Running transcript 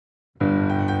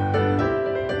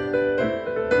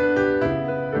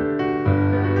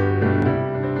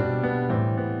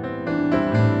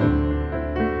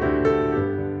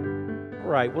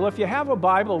right. Well, if you have a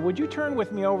Bible, would you turn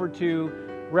with me over to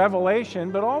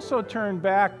Revelation, but also turn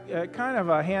back, kind of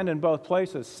a hand in both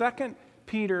places. 2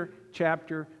 Peter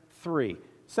chapter 3.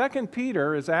 2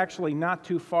 Peter is actually not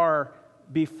too far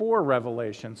before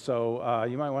Revelation, so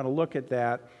you might want to look at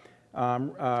that.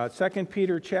 2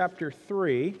 Peter chapter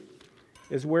 3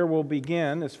 is where we'll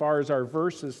begin as far as our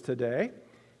verses today.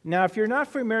 Now, if you're not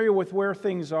familiar with where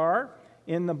things are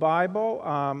in the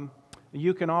Bible,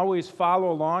 you can always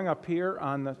follow along up here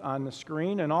on the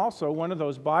screen, and also one of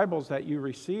those Bibles that you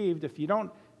received. If you don't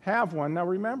have one, now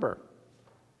remember,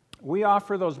 we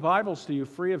offer those Bibles to you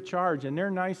free of charge, and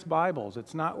they're nice Bibles.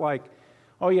 It's not like,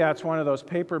 oh yeah, it's one of those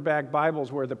paperback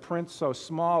Bibles where the print's so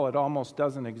small it almost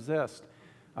doesn't exist.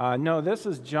 No, this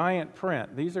is giant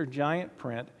print. These are giant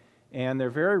print, and they're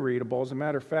very readable. As a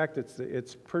matter of fact,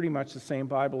 it's pretty much the same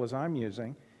Bible as I'm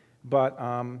using, but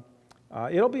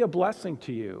it'll be a blessing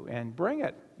to you, and bring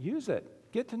it, use it,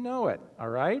 get to know it, all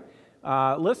right?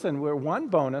 Listen, one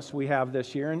bonus we have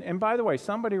this year, and by the way,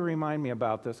 somebody remind me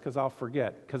about this because I'll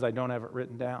forget because I don't have it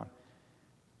written down.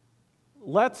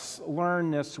 Let's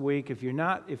learn this week, if you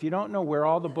don't know where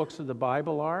all the books of the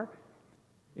Bible are,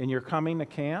 and you're coming to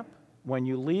camp, when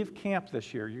you leave camp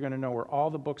this year, you're going to know where all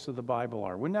the books of the Bible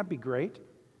are. Wouldn't that be great?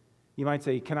 You might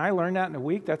say, can I learn that in a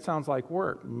week? That sounds like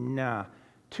work. Nah.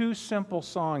 2 simple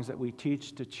songs that we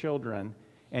teach to children,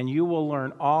 and you will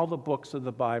learn all the books of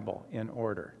the Bible in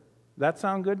order. That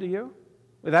sound good to you?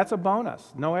 That's a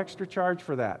bonus. No extra charge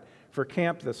for that, for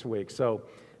camp this week. So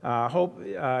hope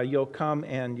you'll come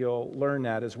and you'll learn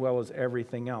that as well as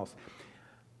everything else.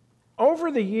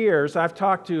 Over the years, I've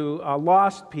talked to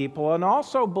lost people and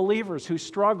also believers who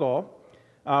struggle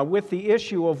with the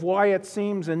issue of why it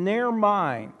seems in their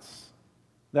minds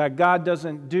that God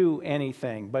doesn't do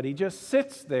anything, but He just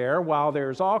sits there while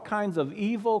there's all kinds of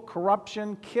evil,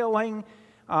 corruption, killing,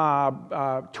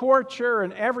 torture,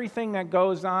 and everything that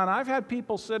goes on. I've had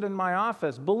people sit in my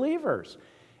office, believers,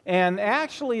 and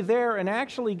actually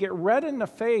get red in the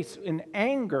face in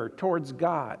anger towards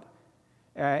God.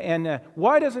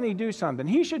 Why doesn't He do something?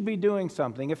 He should be doing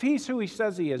something. If He's who He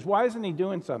says He is, why isn't He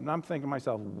doing something? I'm thinking to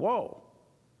myself, whoa.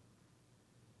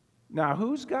 Now,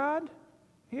 who's God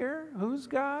here? Who's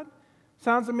God?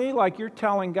 Sounds to me like you're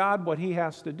telling God what He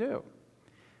has to do.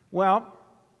 Well,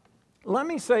 let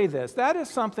me say this. That is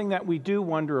something that we do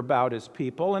wonder about as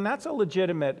people, and that's a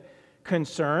legitimate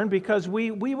concern because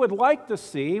we would like to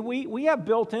see, we have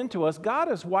built into us, God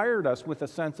has wired us with a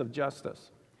sense of justice.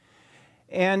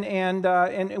 And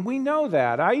we know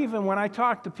that. When I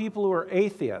talk to people who are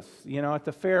atheists, at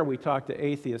the fair we talked to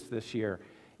atheists this year,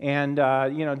 and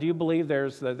do you believe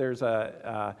there's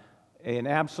an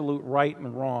absolute right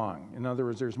and wrong? In other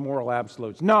words, there's moral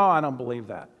absolutes. No, I don't believe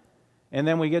that. And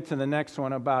then we get to the next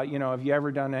one about, have you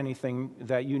ever done anything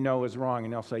that you know is wrong?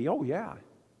 And they'll say, oh yeah.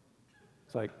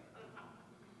 It's like,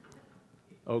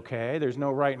 okay, there's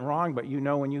no right and wrong, but you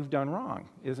know when you've done wrong.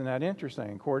 Isn't that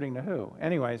interesting? According to who?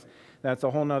 Anyways, that's a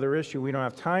whole other issue. We don't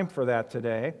have time for that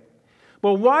today.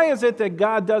 But why is it that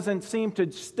God doesn't seem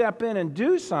to step in and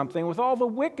do something with all the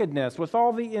wickedness, with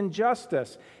all the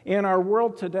injustice in our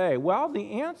world today? Well,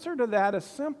 the answer to that is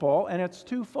simple, and it's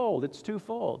twofold. It's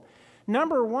twofold.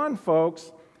 Number one,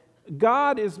 folks,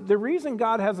 the reason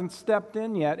God hasn't stepped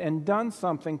in yet and done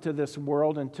something to this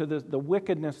world and to the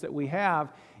wickedness that we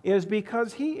have is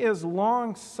because He is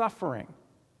long-suffering.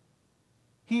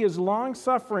 He is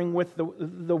long-suffering with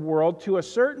the world to a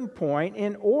certain point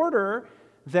in order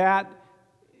that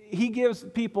He gives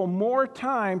people more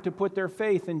time to put their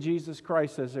faith in Jesus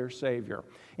Christ as their Savior.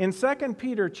 In 2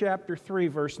 Peter chapter 3,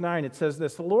 verse 9, it says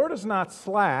this, "The Lord is not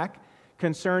slack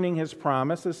concerning His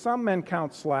promise, as some men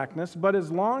count slackness, but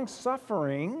is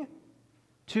long-suffering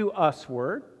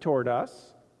toward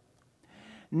us,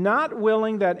 not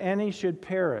willing that any should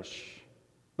perish,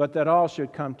 but that all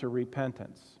should come to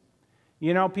repentance."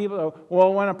 People go,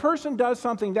 well, when a person does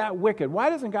something that wicked,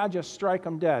 why doesn't God just strike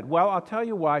them dead? Well, I'll tell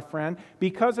you why, friend.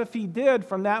 Because if He did,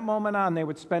 from that moment on, they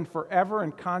would spend forever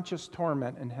in conscious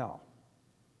torment in hell.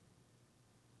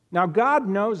 Now, God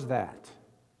knows that.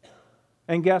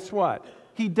 And guess what?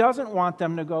 He doesn't want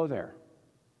them to go there.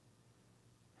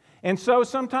 And so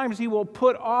sometimes He will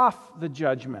put off the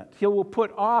judgment. He will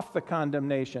put off the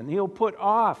condemnation. He'll put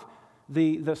off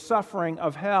the suffering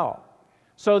of hell,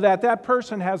 so that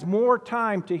person has more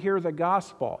time to hear the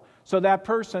gospel, so that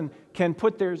person can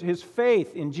put his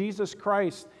faith in Jesus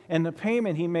Christ and the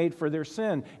payment He made for their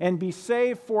sin and be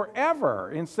saved forever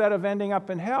instead of ending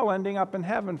up in hell, ending up in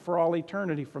heaven for all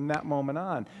eternity from that moment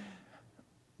on.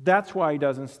 That's why He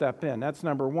doesn't step in. That's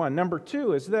number one. Number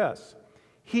two is this.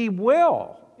 He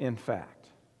will, in fact,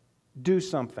 do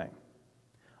something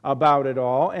about it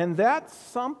all. And that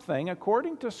something,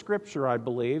 according to Scripture, I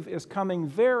believe, is coming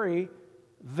very,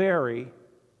 very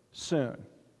soon.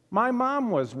 My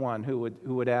mom was one who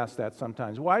would ask that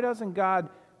sometimes. Why doesn't God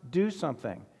do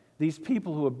something? These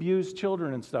people who abuse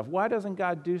children and stuff, why doesn't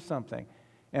God do something?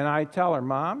 And I tell her,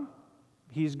 Mom,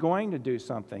 He's going to do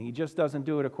something. He just doesn't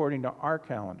do it according to our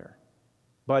calendar.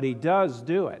 But He does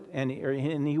do it, and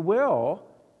He will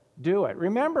do it.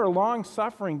 Remember, long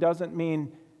suffering doesn't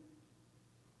mean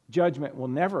judgment will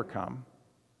never come.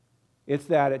 It's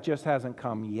that it just hasn't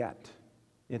come yet.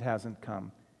 It hasn't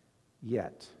come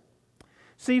yet.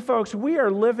 See, folks, we are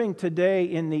living today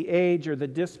in the age or the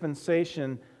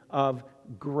dispensation of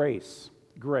grace.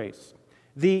 Grace.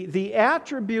 The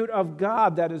attribute of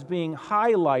God that is being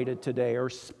highlighted today or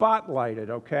spotlighted,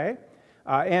 okay?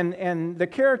 And the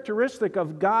characteristic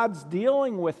of God's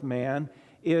dealing with man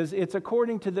is it's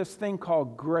according to this thing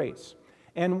called grace.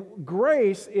 And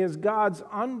grace is God's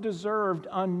undeserved,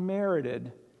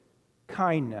 unmerited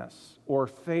kindness or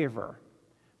favor.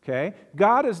 Okay?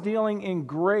 God is dealing in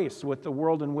grace with the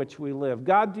world in which we live.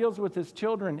 God deals with His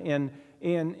children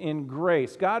in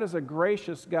grace. God is a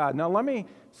gracious God. Now, let me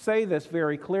say this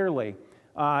very clearly.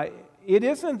 It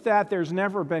isn't that there's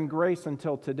never been grace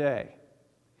until today.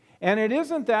 And it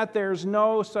isn't that there's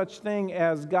no such thing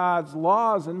as God's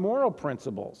laws and moral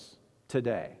principles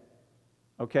today.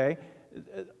 Okay?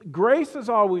 Grace has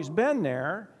always been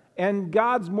there, and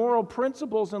God's moral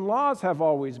principles and laws have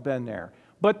always been there.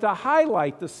 But the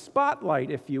highlight, the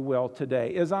spotlight, if you will, today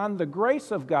is on the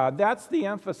grace of God. That's the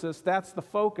emphasis, that's the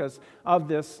focus of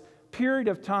this period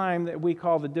of time that we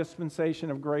call the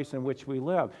dispensation of grace in which we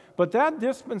live. But that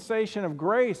dispensation of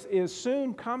grace is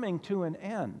soon coming to an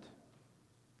end.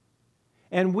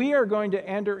 And we are going to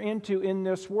enter into, in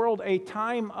this world, a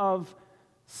time of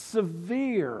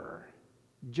severe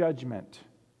judgment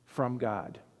from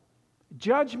God.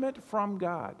 Judgment from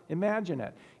God. Imagine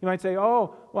it. You might say,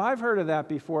 oh, well, I've heard of that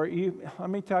before. Let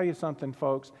me tell you something,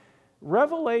 folks.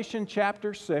 Revelation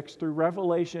chapter 6 through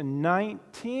Revelation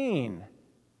 19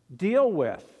 deal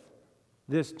with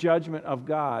this judgment of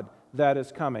God that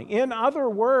is coming. In other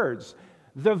words,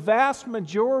 the vast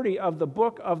majority of the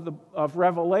book of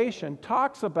Revelation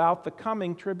talks about the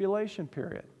coming tribulation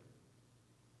period.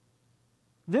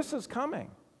 This is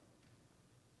coming.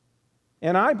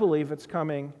 And I believe it's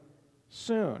coming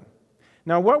soon.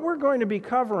 Now, what we're going to be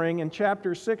covering in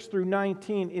chapters 6 through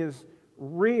 19 is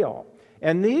real.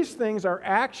 And these things are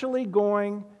actually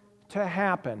going to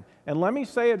happen. And let me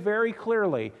say it very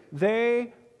clearly.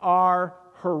 They are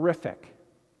horrific.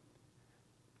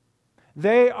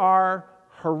 They are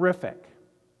horrific.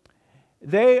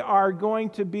 They are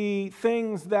going to be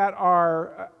things that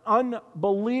are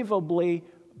unbelievably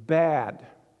bad.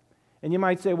 And you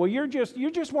might say, well, you're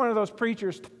just one of those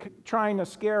preachers trying to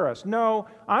scare us. No,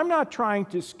 I'm not trying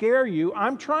to scare you.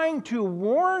 I'm trying to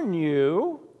warn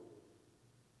you.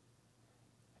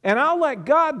 And I'll let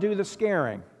God do the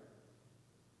scaring.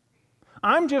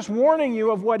 I'm just warning you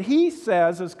of what He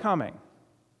says is coming.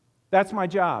 That's my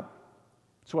job.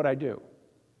 It's what I do.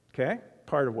 Okay?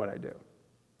 Part of what I do.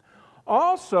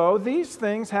 Also, these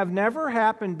things have never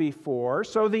happened before,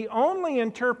 so the only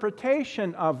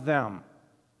interpretation of them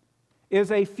is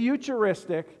a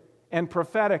futuristic and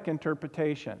prophetic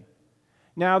interpretation.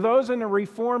 Now, those in the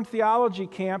Reformed theology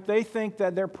camp, they think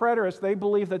that they're preterists. They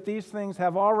believe that these things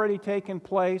have already taken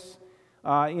place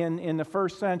in the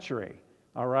first century.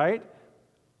 All right?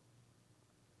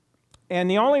 And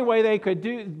the only way they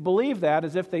could believe that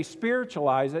is if they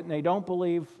spiritualize it and they don't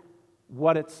believe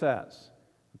what it says.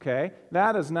 Okay?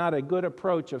 That is not a good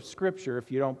approach of Scripture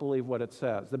if you don't believe what it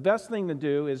says. The best thing to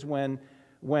do is when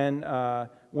the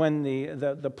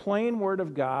plain Word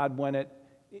of God, when it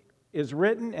is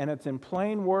written and it's in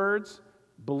plain words,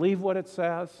 believe what it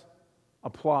says,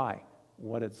 apply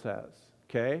what it says.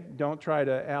 Okay? Don't try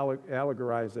to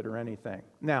allegorize it or anything.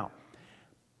 Now,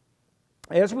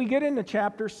 as we get into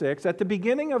chapter 6, at the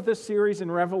beginning of this series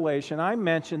in Revelation, I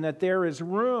mentioned that there is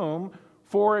room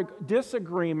for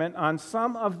disagreement on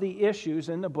some of the issues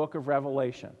in the book of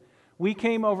Revelation. We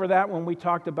came over that when we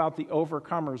talked about the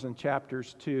overcomers in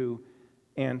chapters 2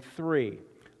 and 3.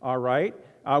 All right?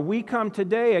 We come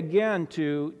today again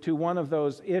to one of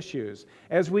those issues.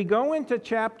 As we go into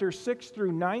chapters 6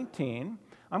 through 19,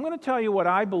 I'm going to tell you what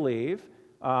I believe,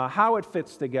 how it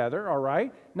fits together, all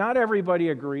right? Not everybody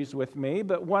agrees with me,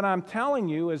 but what I'm telling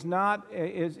you is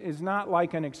not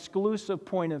like an exclusive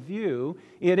point of view.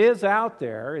 It is out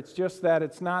there. It's just that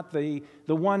it's not the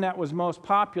one that was most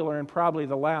popular in probably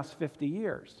the last 50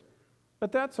 years.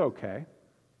 But that's okay.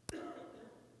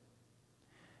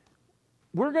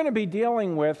 We're going to be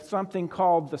dealing with something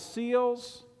called the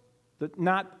seals,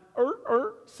 Not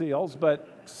seals, but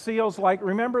seals like,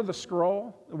 remember the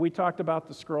scroll? We talked about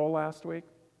the scroll last week.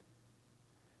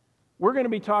 We're going to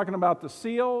be talking about the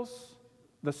seals,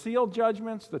 the seal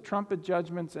judgments, the trumpet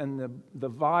judgments, and the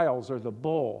vials or the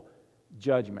bowl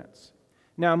judgments.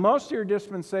 Now, most of your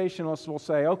dispensationalists will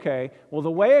say, okay, well, the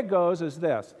way it goes is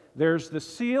this. There's the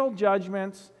seal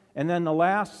judgments, and then the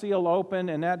last seal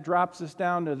opened, and that drops us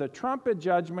down to the trumpet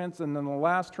judgments, and then the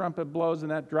last trumpet blows,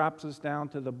 and that drops us down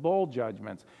to the bowl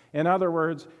judgments. In other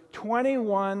words,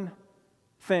 21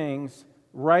 things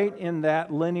right in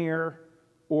that linear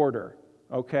order,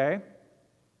 okay?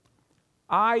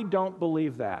 I don't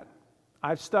believe that.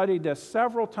 I've studied this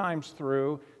several times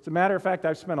through. As a matter of fact,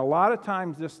 I've spent a lot of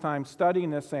time this time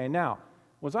studying this, saying, now,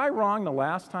 was I wrong the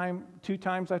last time, 2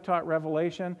 times I taught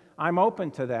Revelation? I'm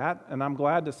open to that, and I'm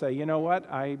glad to say, you know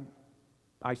what, I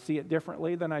see it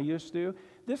differently than I used to.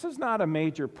 This is not a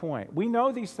major point. We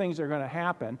know these things are going to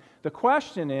happen. The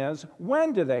question is,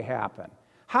 when do they happen?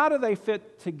 How do they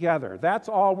fit together? That's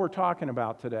all we're talking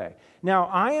about today. Now,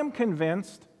 I am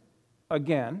convinced,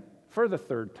 again, for the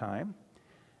 3rd time,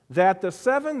 that the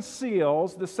 7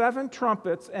 seals, the 7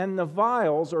 trumpets, and the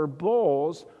vials or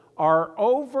bowls are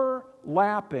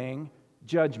overlapping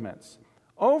judgments.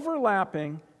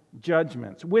 Overlapping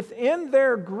judgments. Within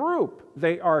their group,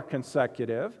 they are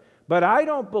consecutive, but I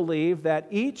don't believe that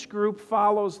each group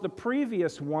follows the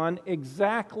previous one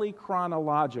exactly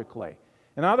chronologically.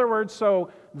 In other words, so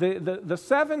the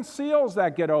 7 seals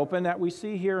that get open that we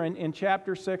see here in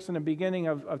chapter 6 and the beginning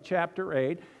of chapter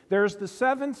 8, there's the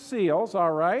 7 seals,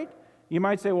 all right? You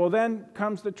might say, well, then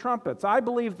comes the trumpets. I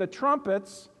believe the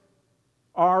trumpets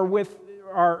are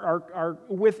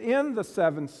within the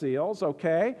 7 seals,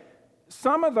 okay?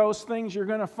 Some of those things you're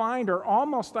going to find are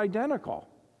almost identical.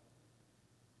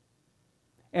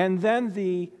 And then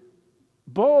the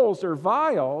bowls or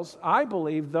vials, I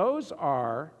believe those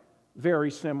are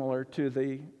very similar to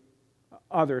the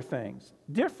other things.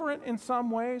 Different in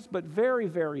some ways, but very,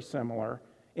 very similar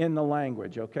in the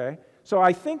language, okay? So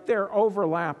I think they're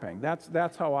overlapping.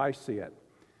 That's how I see it.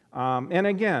 And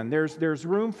again, there's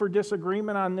room for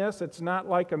disagreement on this. It's not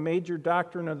like a major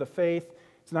doctrine of the faith.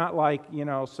 It's not like,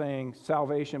 saying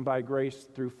salvation by grace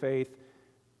through faith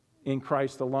in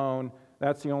Christ alone.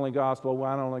 That's the only gospel.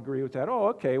 Well, I don't agree with that. Oh,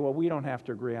 okay, well, we don't have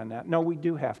to agree on that. No, we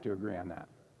do have to agree on that.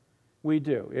 We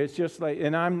do. It's just like,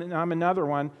 and I'm another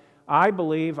one. I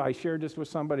believe, I shared this with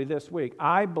somebody this week,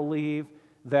 I believe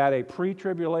that a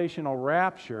pre-tribulational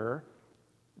rapture,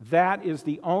 that is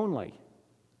the only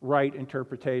right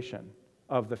interpretation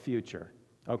of the future.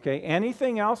 Okay?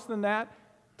 Anything else than that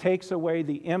takes away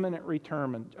the imminent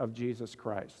return of Jesus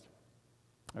Christ.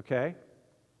 Okay?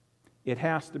 It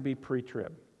has to be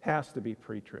pre-trib. Has to be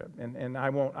pre-trib. And I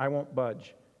won't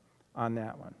budge on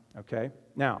that one. Okay?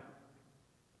 Now,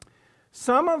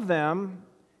 some of them,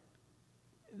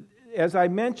 as I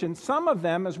mentioned, some of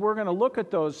them, as we're going to look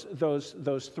at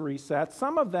those 3 sets,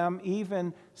 some of them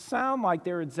even sound like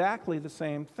they're exactly the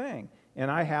same thing.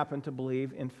 And I happen to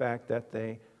believe, in fact, that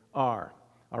they are.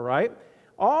 All right?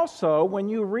 Also, when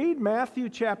you read Matthew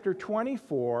chapter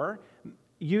 24,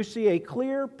 you see a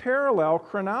clear parallel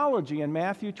chronology in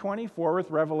Matthew 24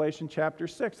 with Revelation chapter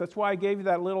 6. That's why I gave you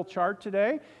that little chart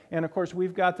today. And of course,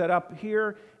 we've got that up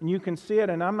here, and you can see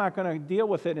it. And I'm not going to deal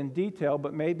with it in detail,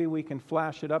 but maybe we can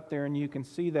flash it up there and you can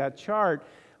see that chart.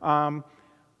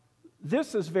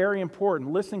 This is very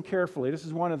important. Listen carefully. This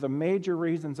is one of the major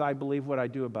reasons I believe what I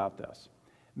do about this.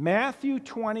 Matthew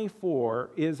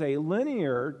 24 is a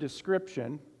linear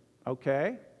description,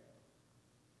 okay?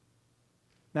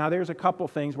 Now, there's a couple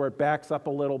things where it backs up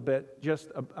a little bit just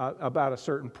about a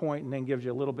certain point and then gives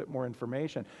you a little bit more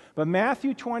information. But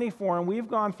Matthew 24, and we've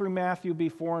gone through Matthew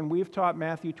before, and we've taught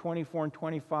Matthew 24 and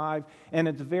 25, and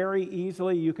it's very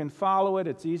easily, you can follow it,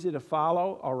 it's easy to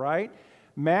follow, all right?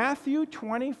 Matthew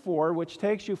 24, which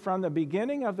takes you from the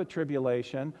beginning of the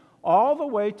tribulation all the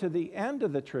way to the end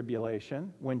of the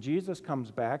tribulation, when Jesus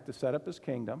comes back to set up his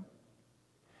kingdom.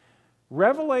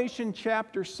 Revelation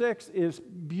chapter 6 is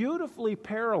beautifully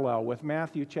parallel with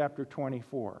Matthew chapter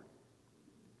 24.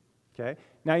 Okay?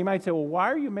 Now you might say, well, why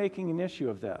are you making an issue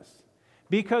of this?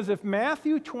 Because if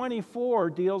Matthew 24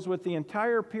 deals with the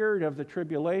entire period of the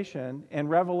tribulation and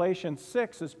Revelation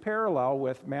 6 is parallel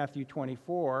with Matthew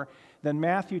 24, then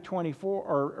Matthew 24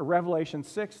 or Revelation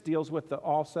 6 deals with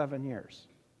all 7 years.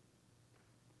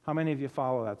 How many of you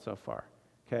follow that so far?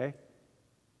 Okay?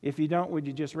 If you don't, would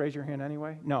you just raise your hand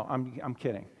anyway? No, I'm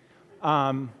kidding.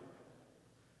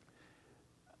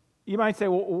 You might say,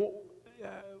 well,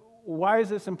 why is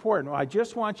this important? Well, I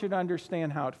just want you to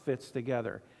understand how it fits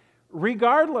together.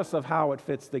 Regardless of how it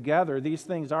fits together, these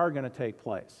things are going to take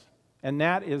place. And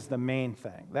that is the main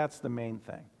thing. That's the main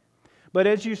thing. But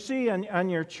as you see on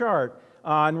your chart,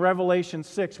 in Revelation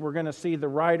 6, we're going to see the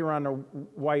rider on a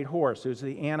white horse, who's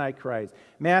the Antichrist.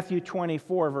 Matthew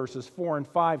 24, verses 4 and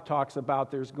 5 talks about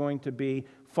there's going to be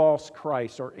false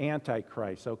Christ or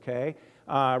Antichrist, okay?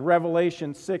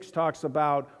 Revelation 6 talks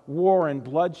about war and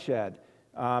bloodshed.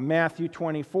 Matthew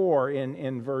 24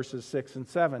 in verses 6 and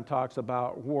 7 talks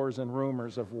about wars and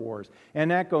rumors of wars. And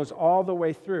that goes all the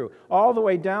way through. All the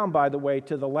way down, by the way,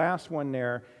 to the last one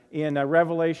there in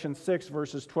Revelation 6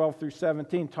 verses 12 through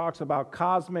 17 talks about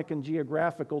cosmic and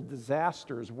geographical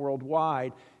disasters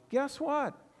worldwide. Guess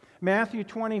what? Matthew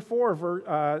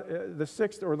 24, the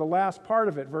sixth or the last part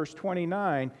of it, verse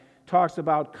 29, talks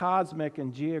about cosmic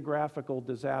and geographical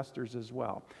disasters as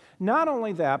well. Not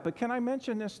only that, but can I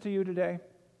mention this to you today?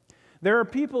 There are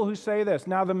people who say this.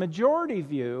 Now, the majority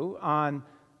view from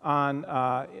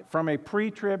a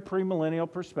pre-trib, premillennial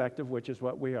perspective, which is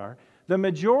what we are, the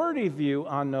majority view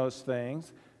on those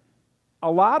things,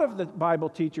 a lot of the Bible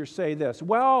teachers say this.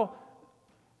 Well,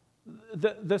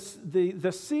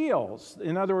 the seals,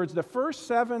 in other words, the first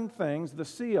 7 things, the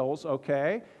seals,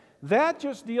 okay, that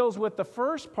just deals with the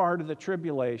first part of the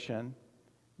tribulation,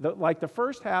 like the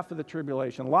first half of the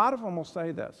tribulation. A lot of them will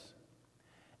say this.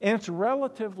 And it's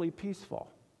relatively peaceful.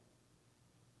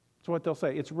 That's what they'll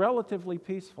say. It's relatively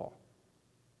peaceful.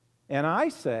 And I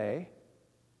say,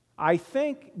 I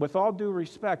think, with all due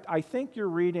respect, I think you're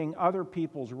reading other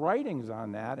people's writings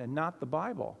on that and not the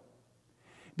Bible.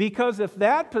 Because if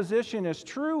that position is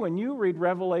true and you read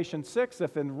Revelation 6,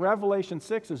 if in Revelation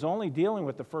 6 is only dealing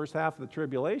with the first half of the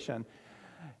tribulation,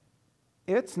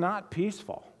 it's not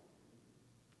peaceful.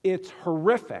 It's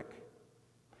horrific.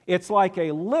 It's like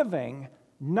a living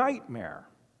nightmare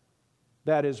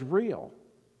that is real.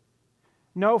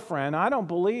 No, friend, I don't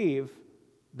believe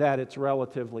that it's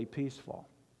relatively peaceful.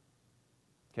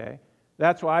 Okay?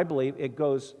 That's why I believe it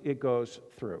goes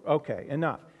through. Okay,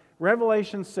 enough.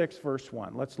 Revelation 6, verse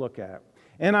 1. Let's look at it.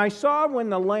 And I saw when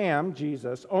the Lamb,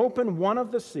 Jesus, opened one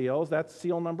of the seals, that's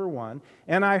seal number 1,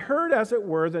 and I heard, as it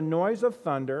were, the noise of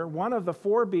thunder, one of the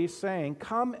 4 beasts saying,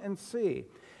 Come and see.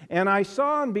 And I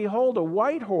saw, and behold, a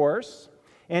white horse,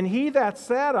 and he that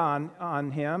sat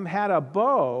on him had a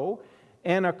bow,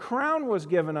 and a crown was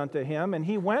given unto him, and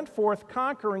he went forth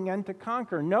conquering and to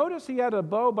conquer. Notice he had a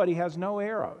bow, but he has no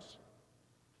arrows.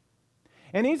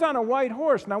 And he's on a white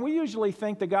horse. Now, we usually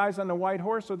think the guys on the white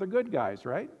horse are the good guys,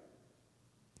 right?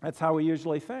 That's how we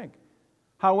usually think.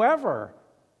 However,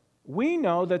 we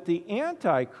know that the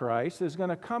Antichrist is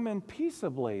going to come in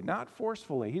peaceably, not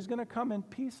forcefully. He's going to come in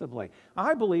peaceably.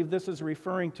 I believe this is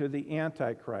referring to the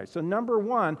Antichrist. So, number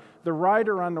 1, the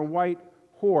rider on the white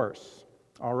horse,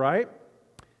 all right?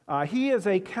 He is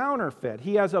a counterfeit.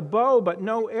 He has a bow but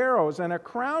no arrows, and a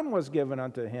crown was given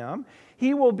unto him.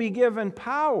 He will be given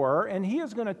power, and he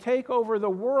is going to take over the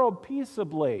world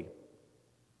peaceably.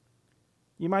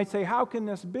 You might say, how can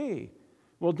this be?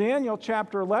 Well, Daniel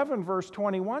chapter 11, verse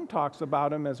 21 talks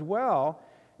about him as well.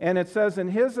 And it says, in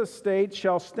his estate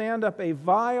shall stand up a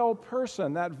vile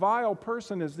person. That vile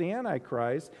person is the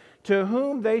Antichrist, to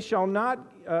whom they shall not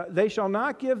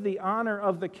give the honor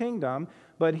of the kingdom,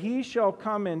 but he shall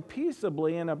come in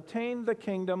peaceably and obtain the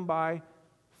kingdom by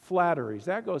flatteries.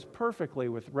 That goes perfectly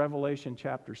with Revelation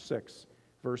chapter 6,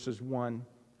 verses 1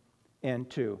 and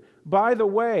 2. By the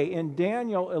way, in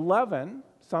Daniel 11,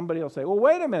 somebody will say, well,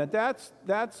 wait a minute, that's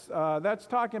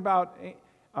talking about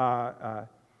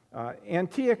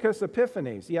Antiochus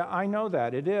Epiphanes. Yeah, I know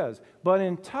that, it is. But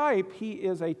in type, he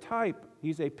is a type.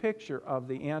 He's a picture of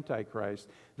the Antichrist,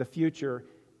 the future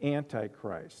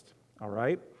Antichrist. All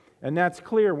right? And that's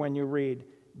clear when you read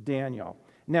Daniel.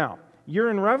 Now,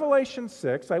 you're in Revelation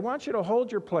 6. I want you to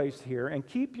hold your place here and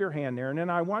keep your hand there. And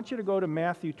then I want you to go to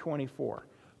Matthew 24.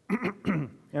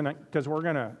 Because we're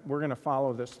gonna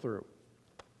follow this through.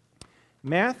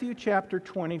 Matthew chapter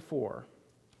 24.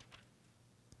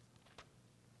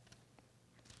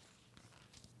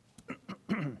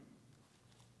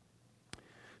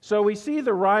 So we see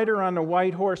the rider on the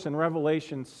white horse in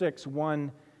Revelation 6,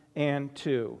 1 and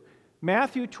 2.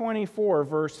 Matthew 24,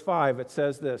 verse 5, it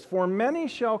says this, For many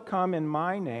shall come in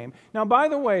my name. Now, by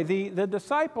the way, the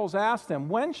disciples asked him,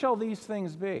 when shall these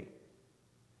things be?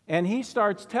 And he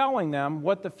starts telling them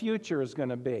what the future is going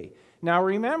to be. Now,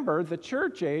 remember, the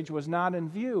church age was not in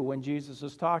view when Jesus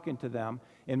was talking to them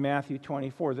in Matthew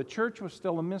 24. The church was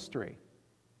still a mystery.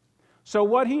 So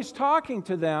what he's talking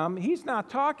to them, he's not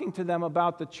talking to them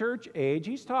about the church age.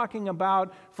 He's talking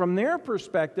about, from their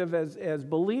perspective as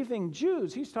believing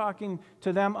Jews, he's talking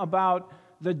to them about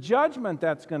the judgment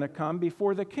that's going to come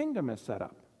before the kingdom is set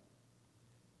up.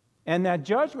 And that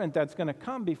judgment that's going to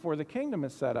come before the kingdom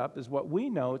is set up is what we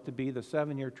know to be the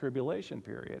 7-year tribulation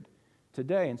period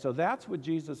today. And so that's what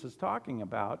Jesus is talking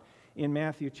about in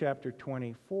Matthew chapter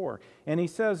 24. And he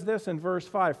says this in verse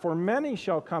 5, "For many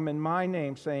shall come in my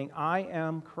name, saying, I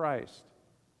am Christ,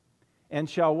 and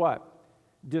shall" what?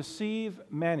 "Deceive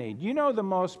many." Do you know the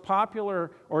most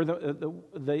popular or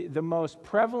the most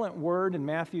prevalent word in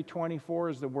Matthew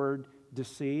 24 is the word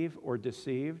deceive or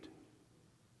deceived?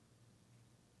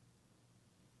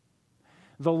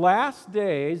 The last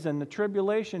days and the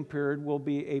tribulation period will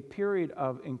be a period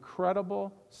of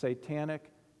incredible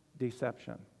satanic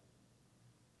deception.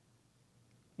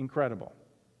 Incredible.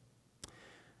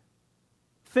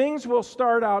 Things will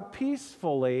start out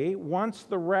peacefully once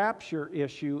the rapture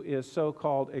issue is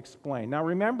so-called explained. Now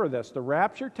remember this, the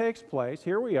rapture takes place,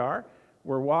 here we are,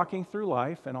 we're walking through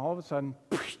life, and all of a sudden,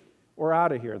 we're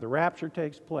out of here. The rapture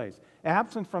takes place.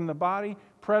 Absent from the body,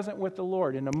 present with the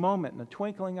Lord in a moment, in the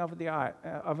twinkling of an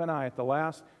eye at the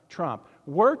last trump.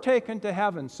 We're taken to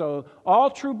heaven, so all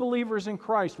true believers in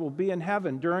Christ will be in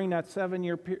heaven during that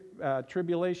 7-year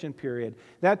tribulation period.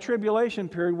 That tribulation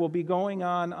period will be going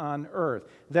on earth.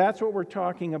 That's what we're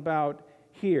talking about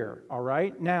here, all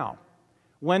right? Now,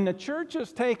 when the church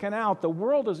is taken out, the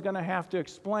world is going to have to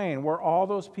explain where all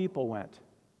those people went.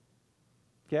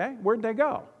 Okay? Where'd they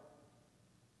go?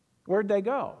 Where'd they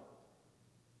go?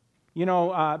 You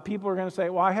know, people are going to say,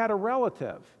 well, I had a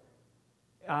relative.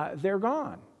 They're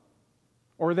gone.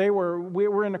 Or we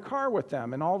were in a car with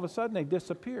them, and all of a sudden they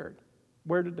disappeared.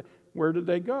 Where did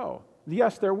they go?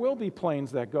 Yes, there will be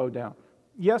planes that go down.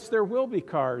 Yes, there will be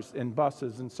cars and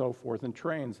buses and so forth and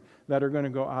trains that are going to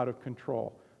go out of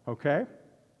control. Okay?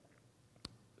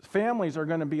 Families are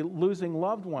going to be losing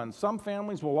loved ones. Some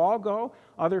families will all go.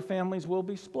 Other families will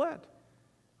be split.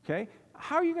 Okay?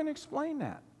 How are you going to explain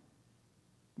that?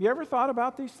 You ever thought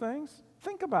about these things?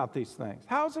 Think about these things.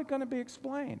 How is it going to be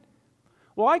explained?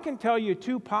 Well, I can tell you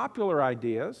 2 popular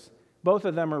ideas. Both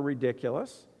of them are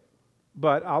ridiculous,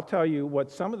 but I'll tell you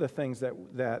what some of the things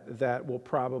that will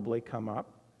probably come up.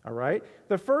 All right?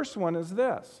 The first one is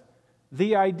this: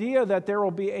 the idea that there will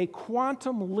be a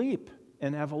quantum leap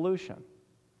in evolution.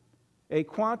 A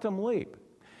quantum leap.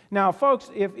 Now, folks,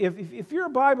 if you're a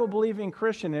Bible-believing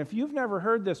Christian, and if you've never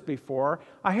heard this before,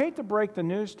 I hate to break the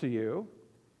news to you,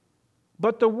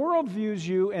 but the world views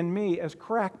you and me as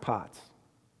crackpots.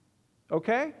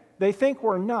 Okay? They think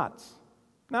we're nuts.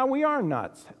 Now, we are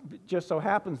nuts. It just so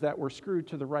happens that we're screwed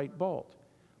to the right bolt.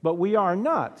 But we are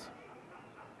nuts.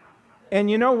 And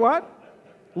you know what?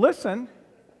 Listen.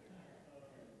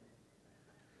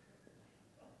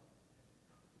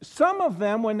 Some of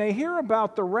them, when they hear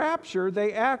about the rapture,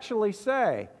 they actually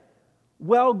say,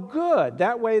 well, good.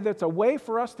 That way, that's a way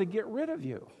for us to get rid of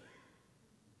you.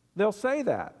 They'll say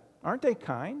that. Aren't they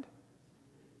kind?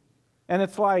 And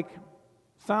it's like,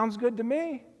 sounds good to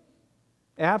me.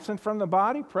 Absent from the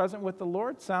body, present with the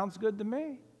Lord, sounds good to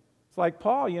me. It's like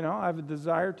Paul, you know, I have a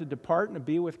desire to depart and to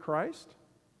be with Christ.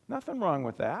 Nothing wrong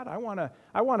with that. I want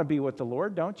to be with the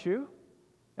Lord, don't you,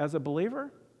 as a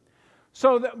believer?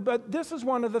 But this is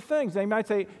one of the things. They might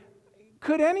say,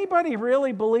 could anybody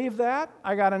really believe that?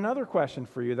 I got another question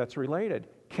for you that's related.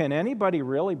 Can anybody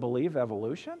really believe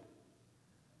evolution?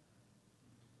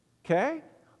 Okay?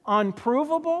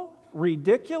 Unprovable,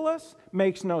 ridiculous,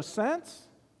 makes no sense.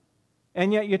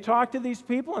 And yet you talk to these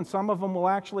people, and some of them will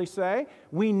actually say,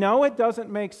 we know it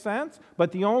doesn't make sense,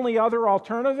 but the only other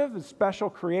alternative is special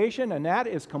creation, and that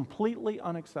is completely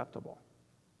unacceptable.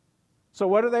 So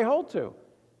what do they hold to?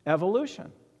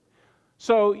 Evolution.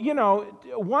 So, you know,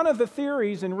 one of the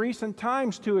theories in recent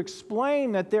times to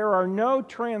explain that there are no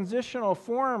transitional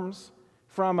forms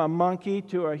from a monkey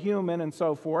to a human and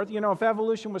so forth, you know, if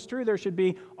evolution was true, there should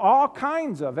be all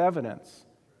kinds of evidence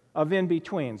of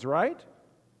in-betweens, right?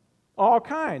 All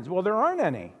kinds. Well, there aren't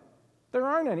any. There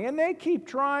aren't any. And they keep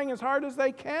trying as hard as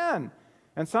they can.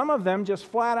 And some of them just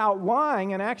flat out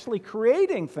lying and actually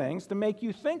creating things to make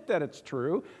you think that it's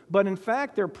true, but in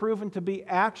fact they're proven to be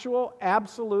actual,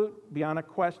 absolute, beyond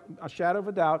a shadow of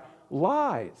a doubt,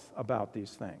 lies about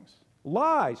these things.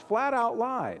 Lies, flat out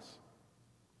lies.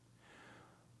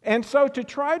 And so to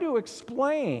try to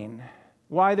explain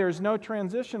why there's no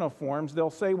transitional forms,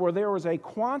 they'll say, well, there was a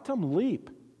quantum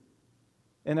leap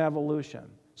in evolution.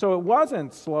 So it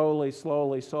wasn't slowly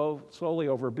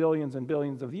over billions and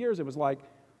billions of years. It was like,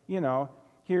 you know,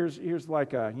 here's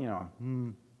like a, you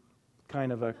know,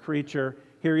 kind of a creature.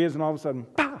 Here he is, and all of a sudden,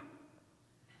 bah!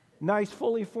 Nice,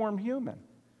 fully formed human,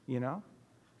 you know?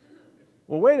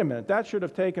 Well, wait a minute. That should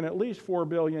have taken at least 4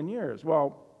 billion years.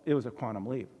 Well, it was a quantum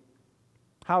leap.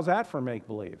 How's that for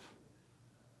make-believe?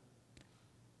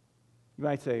 You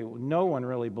might say, well, no one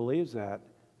really believes that.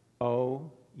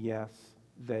 Oh, yes,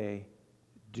 they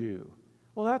do.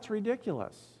 Well, that's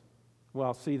ridiculous.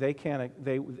 Well, see,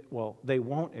 they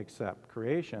won't accept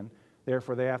creation.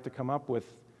 Therefore, they have to come up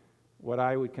with what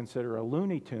I would consider a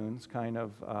Looney Tunes kind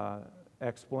of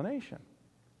explanation.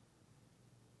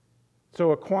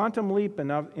 So a quantum leap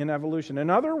in evolution. In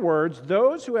other words,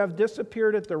 those who have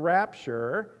disappeared at the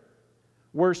rapture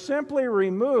were simply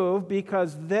removed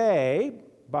because they,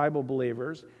 Bible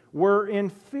believers, were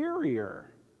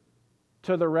inferior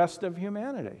to the rest of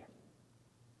humanity.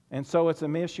 And so it's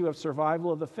an issue of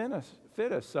survival of the fittest.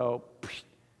 So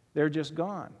they're just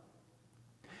gone.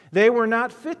 They were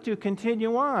not fit to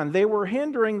continue on. They were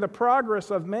hindering the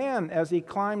progress of man as he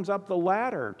climbs up the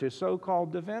ladder to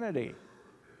so-called divinity.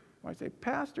 I say,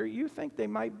 Pastor, you think they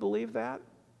might believe that?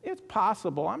 It's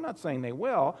possible. I'm not saying they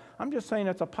will. I'm just saying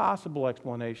it's a possible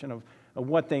explanation of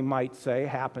what they might say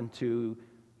happened to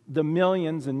the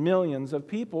millions and millions of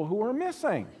people who are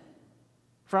missing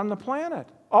from the planet.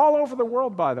 All over the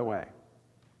world, by the way.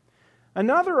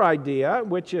 Another idea,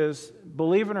 which is,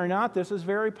 believe it or not, this is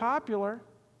very popular.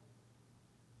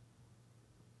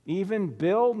 Even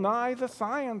Bill Nye, the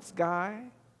science guy,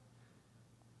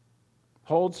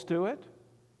 holds to it.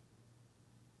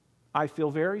 I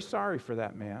feel very sorry for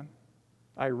that man.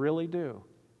 I really do.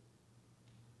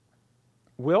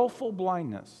 Willful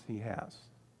blindness he has.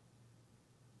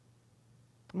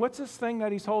 What's this thing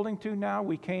that he's holding to now?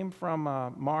 We came from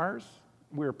Mars.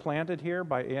 We were planted here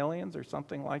by aliens or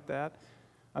something like that.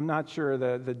 I'm not sure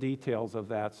the details of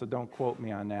that, so don't quote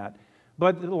me on that.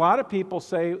 But a lot of people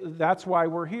say that's why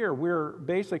we're here. We're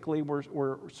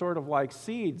sort of like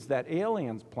seeds that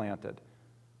aliens planted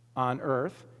on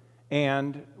Earth.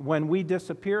 And when we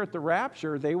disappear at the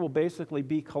rapture, they will basically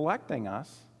be collecting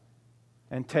us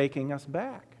and taking us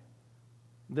back.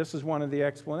 This is one of the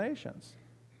explanations.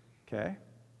 Okay?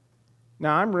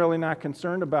 Now, I'm really not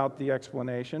concerned about the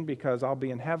explanation because I'll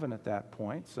be in heaven at that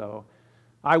point. So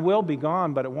I will be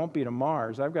gone, but it won't be to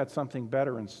Mars. I've got something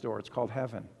better in store. It's called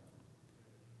heaven.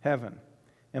 Heaven.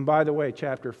 And by the way,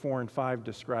 chapter 4 and 5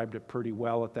 described it pretty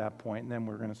well at that point, and then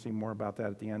we're going to see more about that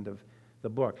at the end of the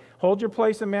book. Hold your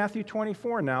place in Matthew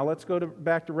 24 now. Let's go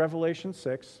back to Revelation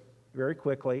 6 very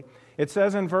quickly. It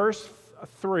says in verse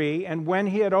 3, and when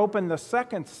he had opened the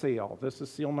second seal, this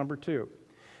is seal number 2.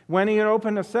 When he had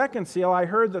opened the second seal, I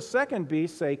heard the second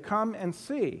beast say, come and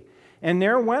see. And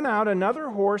there went out another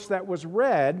horse that was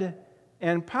red,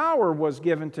 and power was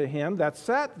given to him that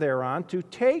sat thereon to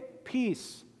take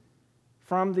peace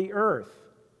from the earth,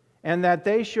 and that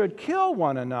they should kill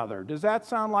one another. Does that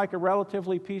sound like a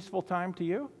relatively peaceful time to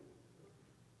you?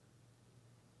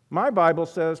 My Bible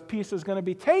says peace is going to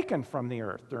be taken from the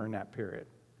earth during that period.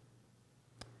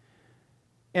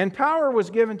 And power was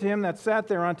given to him that sat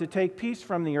thereon to take peace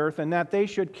from the earth, and that they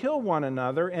should kill one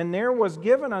another. And there was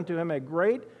given unto him a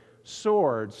great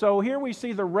sword. So here we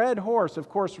see the red horse. Of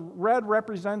course, red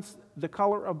represents the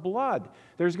color of blood.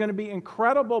 There's going to be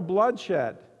incredible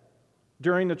bloodshed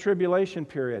during the tribulation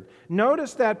period.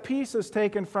 Notice that peace is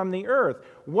taken from the earth.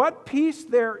 What peace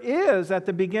there is at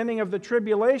the beginning of the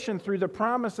tribulation through the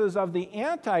promises of the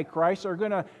Antichrist are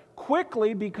going to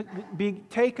quickly be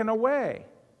taken away.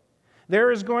 There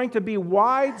is going to be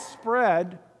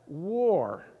widespread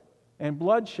war and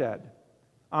bloodshed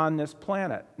on this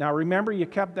planet. Now remember, you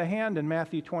kept the hand in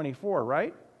Matthew 24,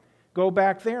 right? Go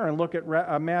back there and look at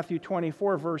Matthew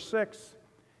 24, verse 6.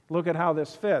 Look at how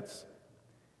this fits.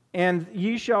 And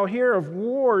ye shall hear of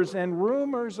wars and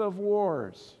rumors of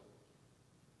wars.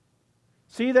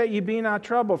 See that ye be not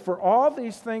troubled, for all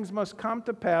these things must come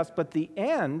to pass, but the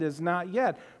end is not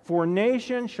yet. For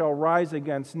nation shall rise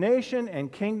against nation,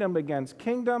 and kingdom against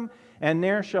kingdom, and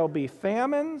there shall be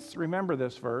famines. Remember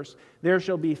this verse. There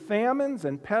shall be famines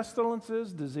and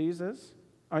pestilences, diseases,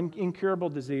 incurable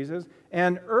diseases,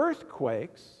 and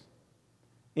earthquakes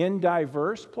in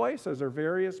diverse places or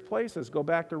various places. Go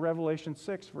back to Revelation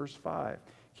 6, verse 5.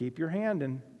 Keep your hand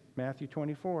in Matthew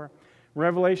 24.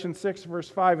 Revelation 6, verse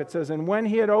 5, it says, and when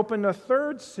he had opened the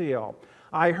third seal,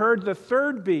 I heard the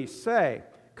third beast say,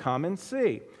 come and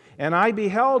see. And I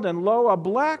beheld, and lo, a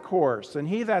black horse, and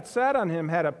he that sat on him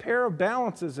had a pair of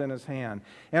balances in his hand.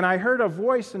 And I heard a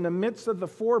voice in the midst of the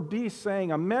four beasts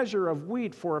saying, a measure of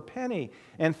wheat for a penny,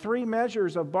 and 3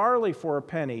 measures of barley for a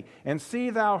penny. And see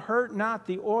thou hurt not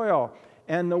the oil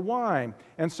and the wine.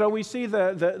 And so we see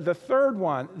the third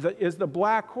one is the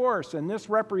black horse, and this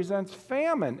represents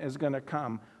famine is going to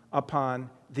come upon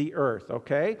the earth,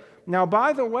 okay? Now,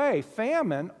 by the way,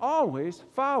 famine always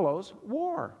follows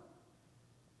war.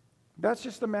 That's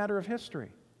just a matter of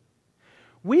history.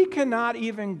 We cannot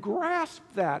even grasp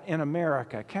that in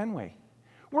America, can we?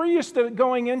 We're used to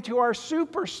going into our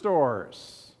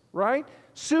superstores, right?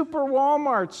 Super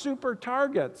Walmarts, super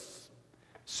Targets,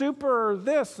 super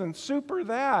this and super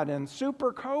that, and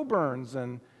super Coburns,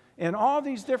 and all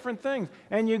these different things.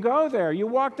 And you go there, you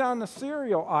walk down the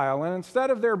cereal aisle, and instead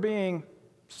of there being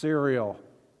cereal,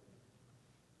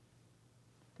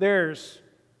 there's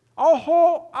a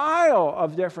whole aisle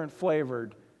of different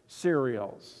flavored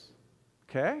cereals.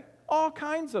 Okay? All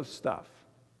kinds of stuff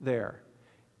there.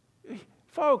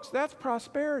 Folks, that's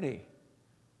prosperity.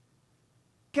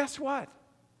 Guess what?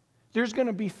 There's going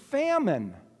to be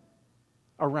famine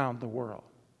around the world.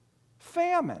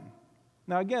 Famine.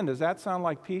 Now again, does that sound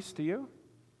like peace to you?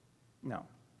 No.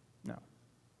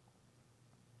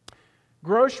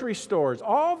 Grocery stores,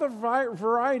 all the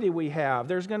variety we have,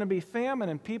 there's going to be famine,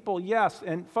 and people, yes,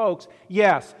 and folks,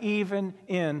 yes, even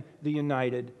in the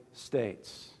United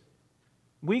States.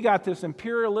 We got this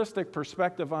imperialistic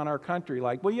perspective on our country,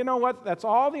 like, well, you know what, that's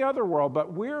all the other world,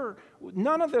 but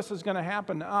none of this is going to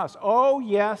happen to us. Oh,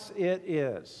 yes, it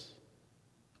is.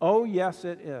 Oh, yes,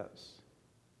 it is.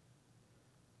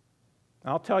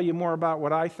 I'll tell you more about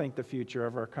what I think the future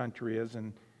of our country is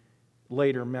in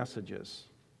later messages,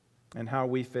 and how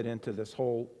we fit into this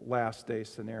whole last day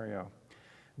scenario.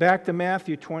 Back to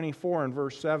Matthew 24 and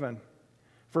verse 7.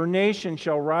 For nation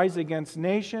shall rise against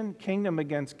nation, kingdom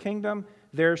against kingdom.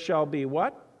 There shall be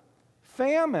what?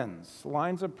 Famines.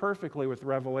 Lines up perfectly with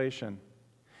Revelation.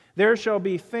 There shall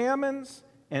be famines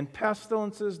and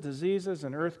pestilences, diseases,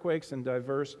 and earthquakes in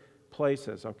diverse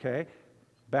places. Okay?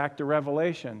 Back to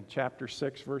Revelation chapter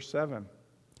 6, verse 7.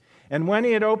 And when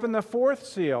he had opened the fourth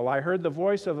seal, I heard the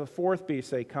voice of a fourth beast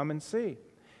say, Come and see.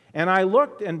 And I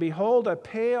looked, and behold, a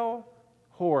pale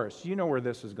horse. You know where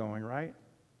this is going, right?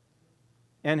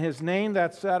 And his name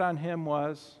that sat on him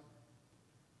was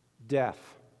Death.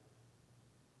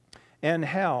 And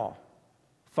hell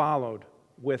followed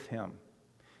with him.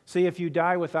 See, if you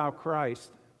die without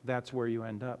Christ, that's where you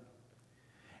end up.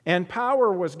 And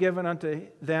power was given unto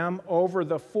them over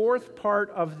the fourth part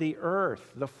of the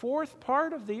earth. The fourth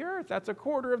part of the earth, that's a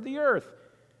quarter of the earth,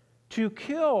 to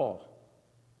kill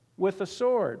with the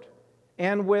sword,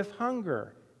 and with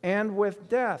hunger, and with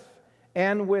death,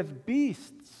 and with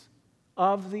beasts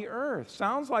of the earth.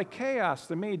 Sounds like chaos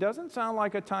to me. Doesn't sound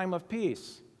like a time of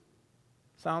peace.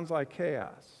 Sounds like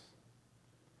chaos.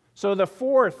 So the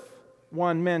fourth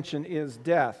one mentioned is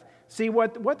death. See,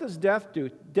 what does death do?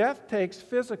 Death takes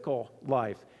physical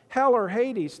life. Hell or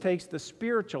Hades takes the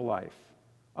spiritual life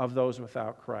of those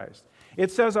without Christ.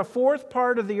 It says a fourth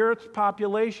part of the earth's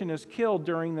population is killed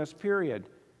during this period.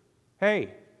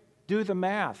 Hey, do the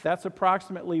math. That's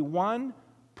approximately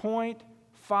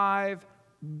 1.5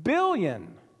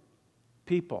 billion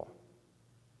people.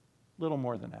 Little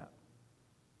more than that.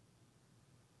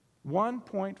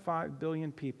 1.5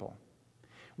 billion people.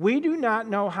 We do not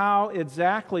know how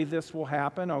exactly this will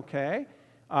happen, okay?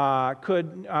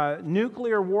 Could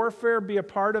nuclear warfare be a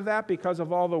part of that because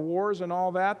of all the wars and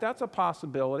all that? That's a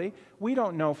possibility. We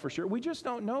don't know for sure. We just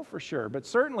don't know for sure. But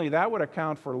certainly that would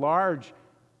account for large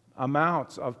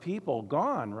amounts of people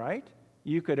gone, right?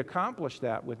 You could accomplish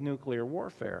that with nuclear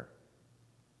warfare.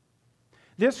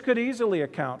 This could easily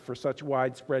account for such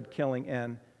widespread killing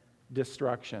and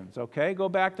destructions, okay? Go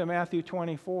back to Matthew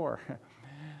 24.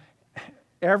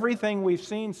 Everything we've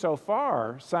seen so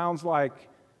far sounds like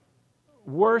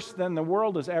worse than the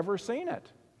world has ever seen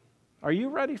it. Are you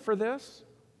ready for this?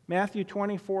 Matthew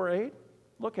 24:8.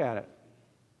 Look at it.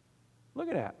 Look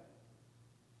at that.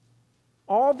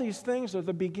 All these things are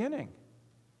the beginning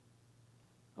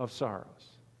of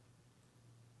sorrows.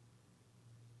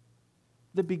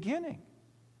 The beginning.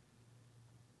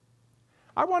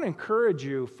 I want to encourage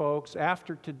you, folks,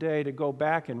 after today to go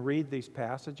back and read these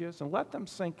passages and let them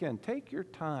sink in. Take your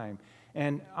time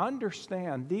and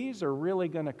understand these are really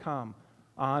going to come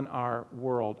on our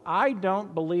world. I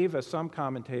don't believe, as some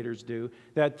commentators do,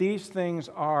 that these things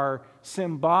are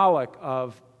symbolic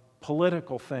of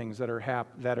political things that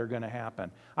are going to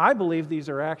happen. I believe these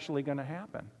are actually going to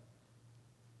happen.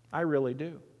 I really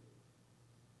do.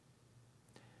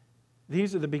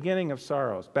 These are the beginning of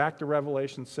sorrows. Back to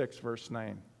Revelation 6, verse 9.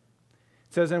 It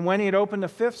says, And when he had opened the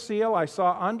fifth seal, I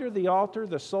saw under the altar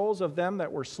the souls of them that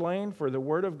were slain for the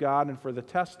word of God and for the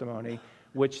testimony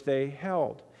which they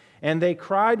held. And they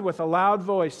cried with a loud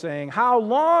voice, saying, How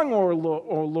long, O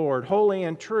Lord, holy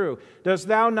and true, dost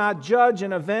thou not judge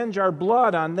and avenge our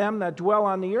blood on them that dwell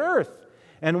on the earth?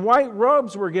 And white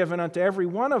robes were given unto every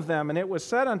one of them, and it was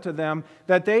said unto them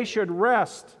that they should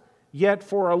rest yet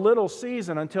for a little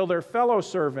season, until their fellow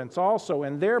servants also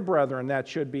and their brethren that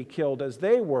should be killed as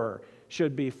they were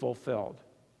should be fulfilled.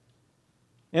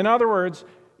 In other words,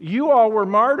 you all were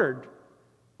martyred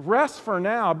rest for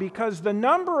now, because the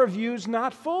number of you is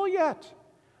not full yet.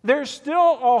 There's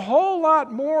still a whole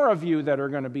lot more of you that are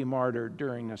going to be martyred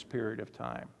during this period of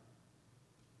time.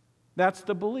 That's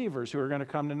the believers who are going to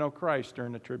come to know Christ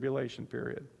during the tribulation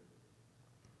period.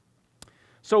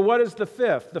 So what is the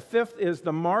fifth? The fifth is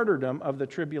the martyrdom of the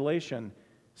tribulation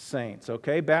saints.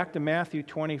 Okay, back to Matthew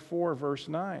 24, verse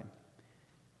 9.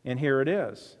 And here it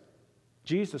is.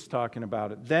 Jesus talking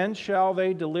about it. Then shall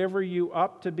they deliver you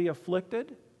up to be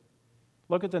afflicted?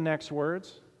 Look at the next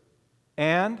words.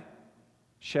 And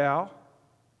shall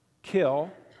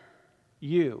kill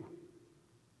you.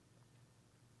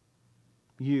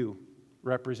 You,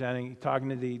 talking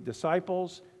to the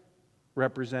disciples,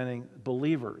 representing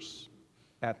believers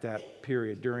at that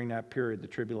period, during that period, the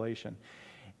tribulation.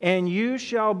 And you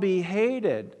shall be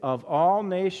hated of all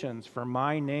nations for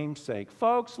my name's sake.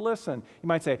 Folks, listen. You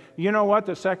might say, you know what?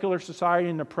 The secular society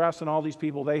and the press and all these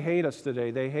people, they hate us today.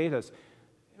 They hate us.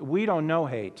 We don't know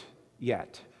hate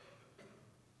yet.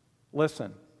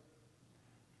 Listen.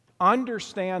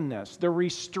 Understand this. The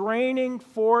restraining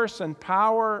force and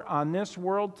power on this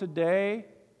world today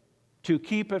to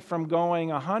keep it from going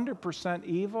 100%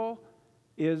 evil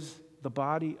is the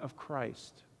body of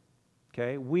Christ.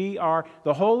 Okay?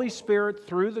 The Holy Spirit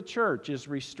through the church is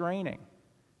restraining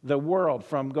the world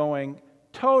from going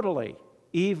totally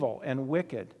evil and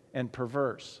wicked and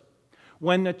perverse.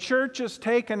 When the church is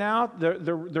taken out,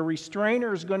 the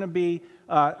restrainer is going to be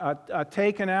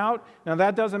taken out. Now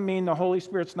that doesn't mean the Holy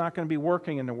Spirit's not going to be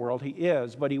working in the world. He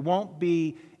is, but He won't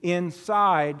be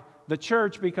inside the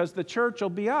church, because the church will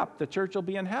be up. The church will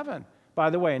be in heaven. By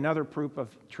the way, another proof of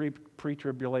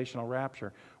pre-tribulational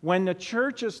rapture. When the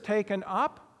church is taken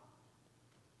up,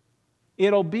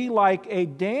 it'll be like a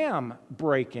dam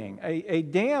breaking, a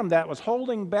dam that was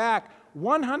holding back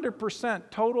 100%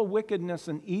 total wickedness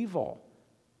and evil.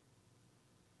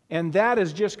 And that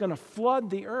is just going to flood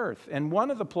the earth. And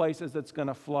one of the places that's going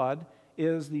to flood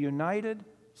is the United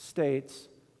States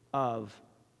of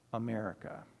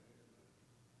America.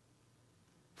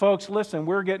 Folks, listen,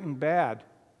 we're getting bad.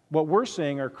 What we're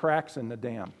seeing are cracks in the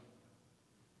dam.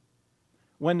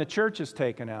 When the church is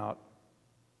taken out,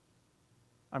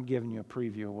 I'm giving you a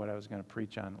preview of what I was going to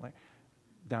preach on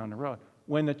down the road.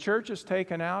 When the church is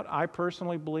taken out, I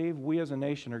personally believe we as a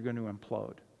nation are going to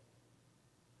implode.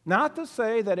 Not to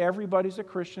say that everybody's a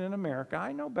Christian in America.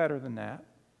 I know better than that.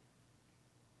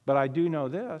 But I do know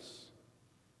this.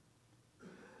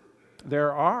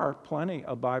 There are plenty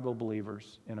of Bible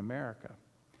believers in America.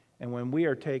 And when we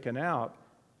are taken out,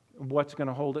 what's going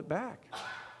to hold it back?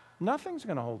 Nothing's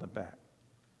going to hold it back.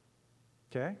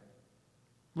 Okay?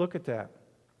 Look at that.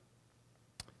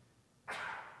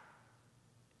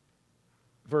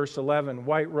 Verse 11,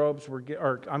 white robes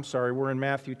we're in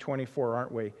Matthew 24,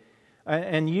 aren't we?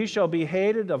 And you shall be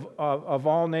hated of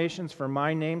all nations for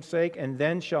my name's sake, and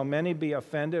then shall many be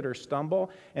offended or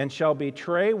stumble, and shall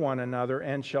betray one another,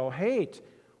 and shall hate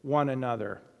one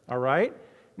another. All right?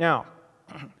 Now,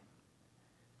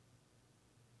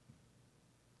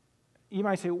 you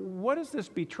might say, what is this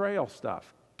betrayal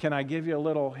stuff? Can I give you a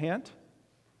little hint?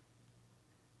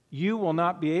 You will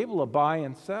not be able to buy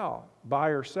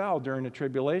or sell during the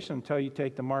tribulation until you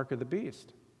take the mark of the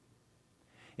beast.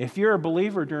 If you're a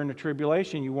believer during the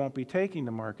tribulation, you won't be taking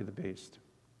the mark of the beast.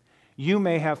 You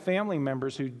may have family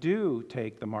members who do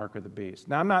take the mark of the beast.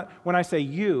 Now, when I say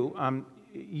you,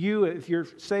 if you're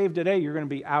saved today, you're going to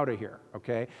be out of here,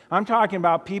 okay? I'm talking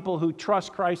about people who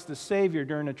trust Christ as Savior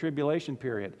during the tribulation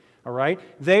period, all right?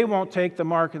 They won't take the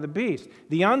mark of the beast.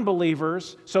 The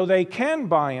unbelievers, so they can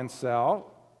buy and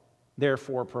sell,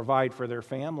 therefore provide for their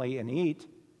family and eat,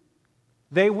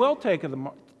 they will take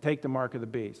the mark of the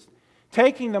beast.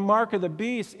 Taking the mark of the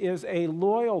beast is a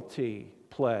loyalty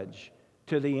pledge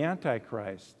to the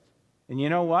Antichrist. And you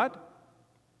know what?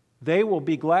 They will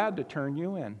be glad to turn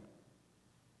you in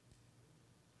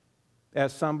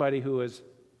as somebody who is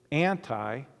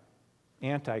Antichrist,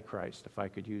 if I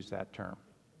could use that term.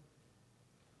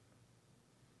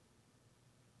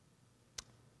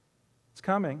 It's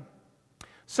coming.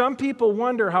 Some people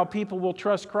wonder how people will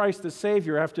trust Christ as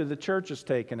Savior after the church is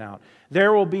taken out.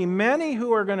 There will be many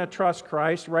who are going to trust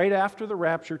Christ right after the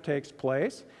rapture takes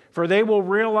place, for they will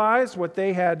realize what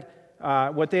they had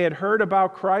heard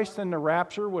about Christ in the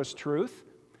rapture was truth.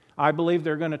 I believe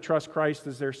they're going to trust Christ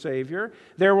as their Savior.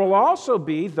 There will also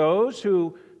be those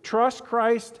who trust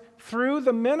Christ through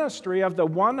the ministry of the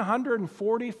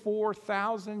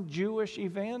 144,000 Jewish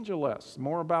evangelists.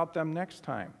 More about them next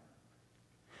time.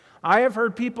 I have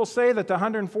heard people say that the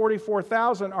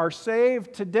 144,000 are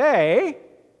saved today,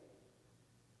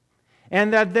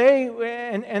 And that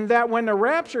that when the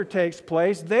rapture takes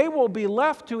place, they will be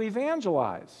left to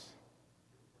evangelize.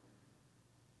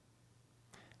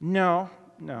 No.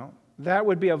 That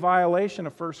would be a violation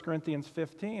of 1 Corinthians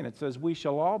 15. It says, we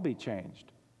shall all be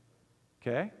changed.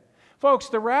 Okay? Folks,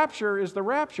 the rapture is the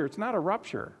rapture. It's not a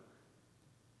rupture.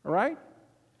 All right?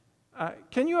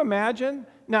 Can you imagine?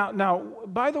 Now,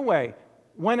 by the way,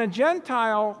 when a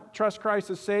Gentile trusts Christ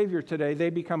as Savior today, they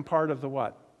become part of the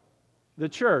what? The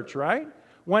church, right?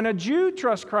 When a Jew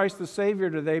trusts Christ as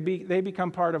Savior today, they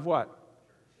become part of what?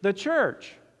 The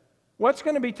church. What's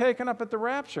going to be taken up at the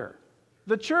rapture?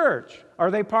 The church. Are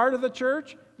they part of the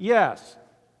church? Yes.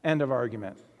 End of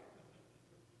argument.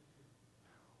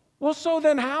 Well, so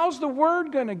then how's the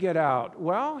word going to get out?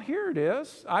 Well, here it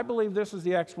is. I believe this is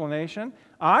the explanation.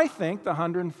 I think the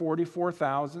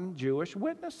 144,000 Jewish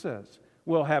witnesses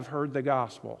will have heard the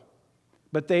gospel.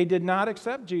 But they did not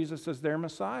accept Jesus as their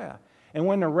Messiah. And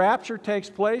when the rapture takes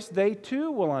place, they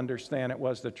too will understand it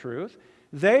was the truth.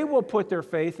 They will put their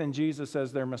faith in Jesus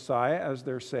as their Messiah, as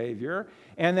their Savior.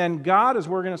 And then God, as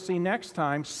we're going to see next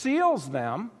time, seals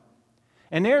them.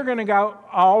 And they're going to go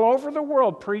all over the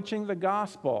world preaching the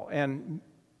gospel. And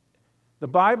the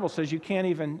Bible says you can't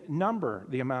even number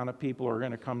the amount of people who are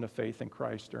going to come to faith in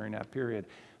Christ during that period.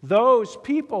 Those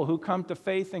people who come to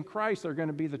faith in Christ are going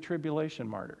to be the tribulation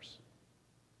martyrs.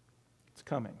 It's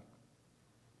coming.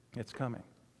 It's coming.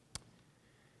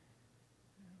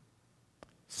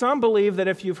 Some believe that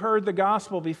if you've heard the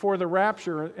gospel before the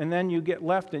rapture and then you get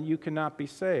left and you cannot be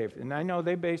saved. And I know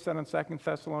they base that on 2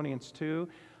 Thessalonians 2.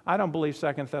 I don't believe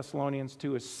 2 Thessalonians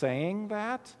 2 is saying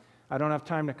that. I don't have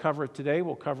time to cover it today.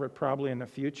 We'll cover it probably in the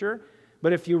future.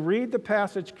 But if you read the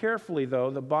passage carefully,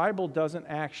 though, the Bible doesn't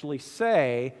actually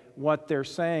say what they're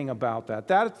saying about that.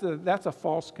 That's a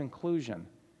false conclusion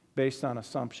based on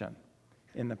assumption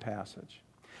in the passage.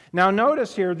 Now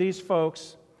notice here these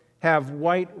folks have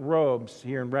white robes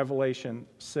here in Revelation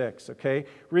 6, okay?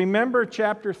 Remember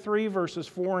chapter 3, verses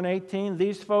 4 and 18?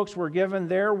 These folks were given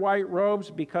their white robes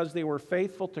because they were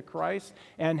faithful to Christ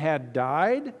and had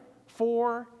died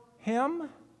for Him.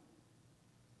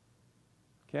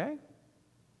 Okay?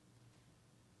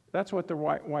 That's what the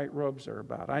white robes are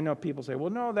about. I know people say, well,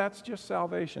 no, that's just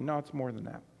salvation. No, it's more than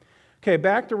that. Okay,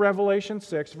 back to Revelation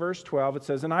 6, verse 12. It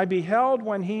says, and I beheld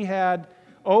when He had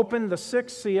opened the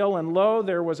sixth seal, and lo,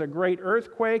 there was a great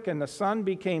earthquake, and the sun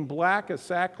became black as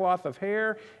sackcloth of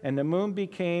hair, and the moon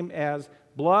became as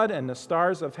blood, and the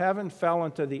stars of heaven fell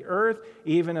into the earth,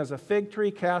 even as a fig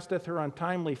tree casteth her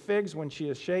untimely figs when she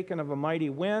is shaken of a mighty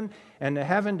wind. And the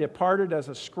heaven departed as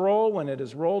a scroll when it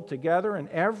is rolled together, and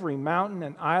every mountain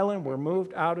and island were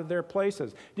moved out of their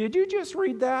places. Did you just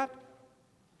read that?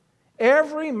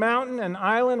 Every mountain and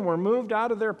island were moved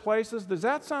out of their places. Does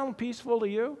that sound peaceful to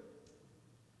you?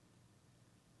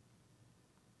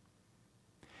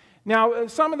 Now,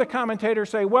 some of the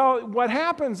commentators say, well, what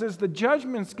happens is the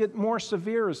judgments get more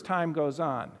severe as time goes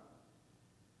on.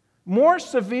 More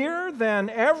severe than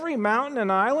every mountain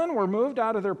and island were moved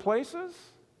out of their places?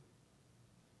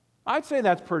 I'd say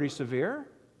that's pretty severe.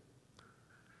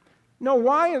 No,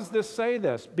 why does this say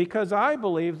this? Because I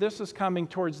believe this is coming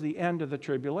towards the end of the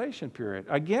tribulation period.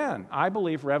 Again, I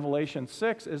believe Revelation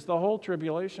 6 is the whole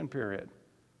tribulation period.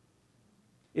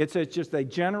 It's just a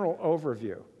general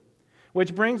overview.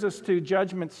 Which brings us to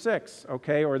Judgment 6,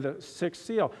 okay, or the sixth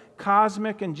seal,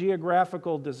 cosmic and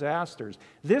geographical disasters.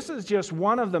 This is just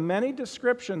one of the many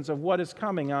descriptions of what is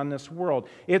coming on this world.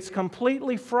 It's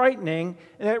completely frightening,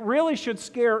 and it really should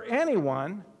scare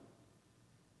anyone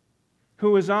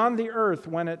who is on the earth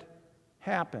when it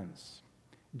happens.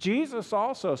 Jesus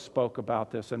also spoke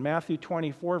about this in Matthew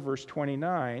 24, verse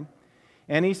 29,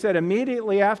 and He said,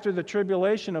 immediately after the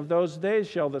tribulation of those days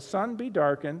shall the sun be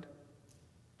darkened,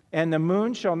 and the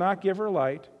moon shall not give her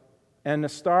light, and the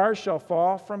stars shall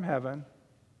fall from heaven.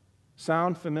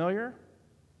 Sound familiar?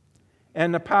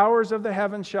 And the powers of the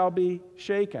heavens shall be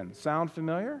shaken. Sound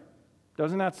familiar?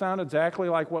 Doesn't that sound exactly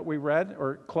like what we read,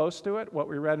 or close to it, what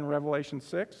we read in Revelation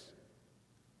 6?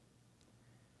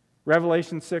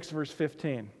 Revelation 6, verse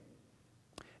 15.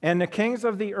 And the kings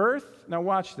of the earth, now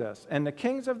watch this, and the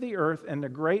kings of the earth, and the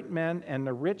great men, and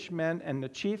the rich men, and the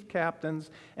chief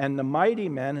captains, and the mighty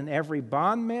men, and every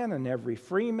bondman, and every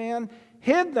free man,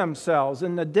 hid themselves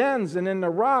in the dens and in the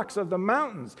rocks of the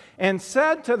mountains, and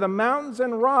said to the mountains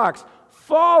and rocks,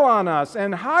 fall on us,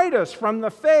 and hide us from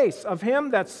the face of Him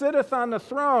that sitteth on the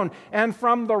throne, and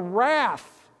from the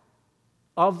wrath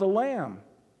of the Lamb.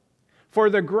 For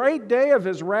the great day of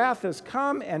His wrath is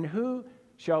come, and who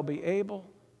shall be able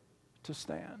to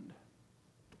stand?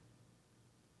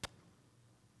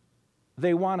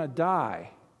 They want to die,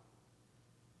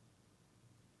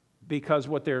 because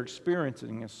what they're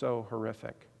experiencing is so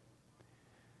horrific.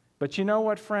 But you know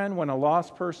what, friend? When a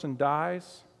lost person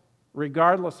dies,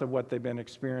 regardless of what they've been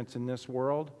experiencing in this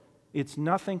world, it's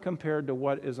nothing compared to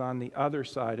what is on the other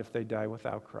side if they die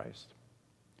without Christ.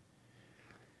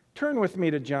 Turn with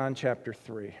me to John chapter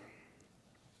 3.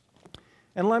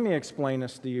 And let me explain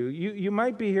this to you. You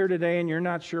might be here today and you're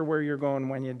not sure where you're going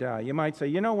when you die. You might say,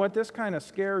 you know what, this kind of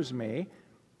scares me.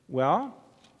 Well,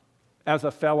 as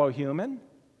a fellow human,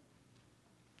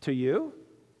 to you,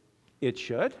 it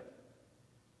should.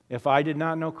 If I did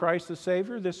not know Christ as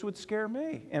Savior, this would scare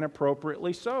me, and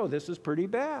appropriately so. This is pretty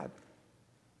bad.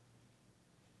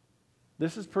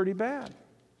 This is pretty bad.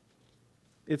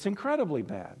 It's incredibly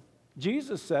bad.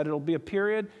 Jesus said it'll be a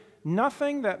period,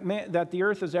 nothing that the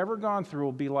earth has ever gone through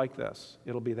will be like this.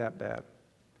 It'll be that bad.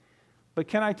 But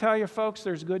can I tell you, folks,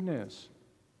 there's good news.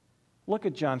 Look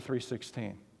at John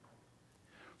 3:16.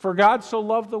 For God so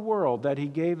loved the world that he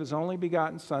gave his only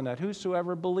begotten Son, that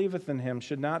whosoever believeth in him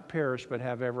should not perish but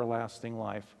have everlasting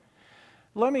life.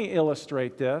 Let me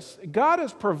illustrate this. God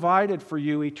has provided for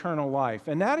you eternal life,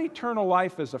 and that eternal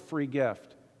life is a free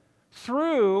gift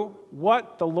through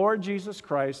what the Lord Jesus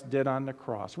Christ did on the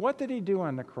cross. What did he do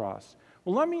on the cross?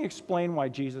 Well, let me explain why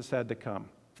Jesus had to come.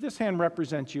 This hand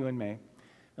represents you and me,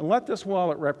 and let this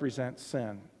wallet represent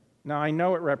sin. Now, I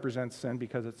know it represents sin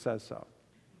because it says so,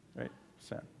 right?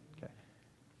 Sin. Okay.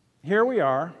 Here we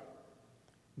are.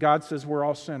 God says we're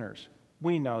all sinners.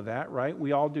 We know that, right?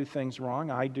 We all do things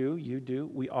wrong. I do, you do,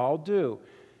 we all do.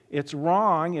 It's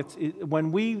wrong.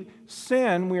 When we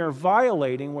sin, we are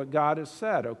violating what God has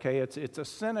said, okay? It's a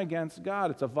sin against God.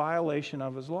 It's a violation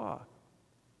of his law.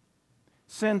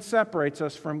 Sin separates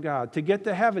us from God. To get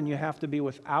to heaven, you have to be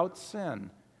without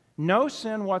sin. No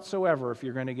sin whatsoever if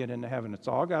you're going to get into heaven. It's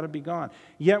all got to be gone.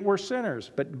 Yet we're sinners.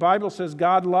 But the Bible says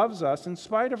God loves us in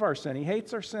spite of our sin. He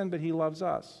hates our sin, but he loves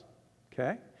us.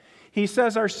 Okay? He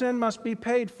says our sin must be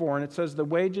paid for, and it says the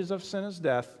wages of sin is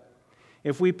death.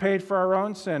 If we paid for our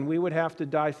own sin, we would have to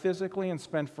die physically and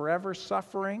spend forever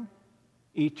suffering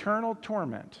eternal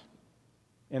torment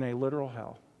in a literal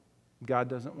hell. God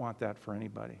doesn't want that for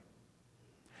anybody.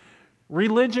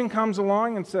 Religion comes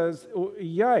along and says,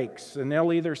 yikes, and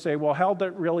they'll either say, well, hell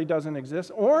really doesn't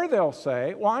exist, or they'll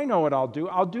say, well, I know what I'll do.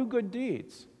 I'll do good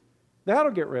deeds.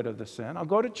 That'll get rid of the sin. I'll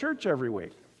go to church every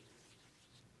week.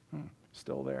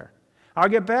 Still there. I'll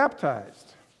get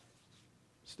baptized.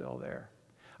 Still there.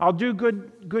 I'll do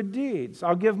good deeds.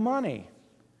 I'll give money.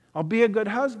 I'll be a good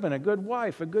husband, a good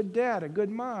wife, a good dad, a good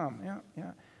mom.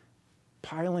 Yeah.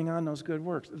 Piling on those good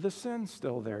works. The sin's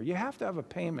still there. You have to have a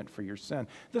payment for your sin.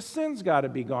 The sin's got to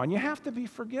be gone. You have to be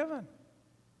forgiven.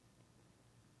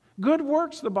 Good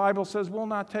works, the Bible says, will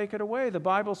not take it away. The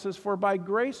Bible says, for by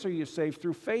grace are you saved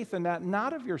through faith, and that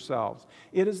not of yourselves.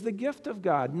 It is the gift of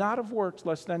God, not of works,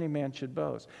 lest any man should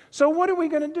boast. So what are we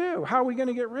going to do? How are we going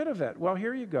to get rid of it? Well,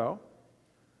 here you go.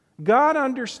 God,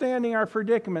 understanding our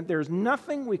predicament, there's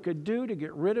nothing we could do to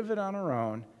get rid of it on our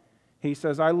own. He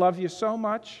says, I love you so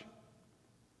much,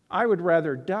 I would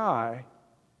rather die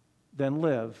than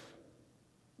live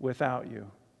without you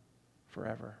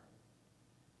forever.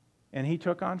 And he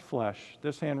took on flesh,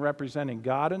 this hand representing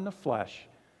God in the flesh,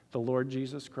 the Lord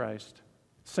Jesus Christ,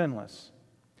 sinless.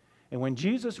 And when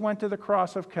Jesus went to the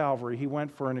cross of Calvary, he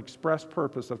went for an express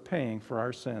purpose of paying for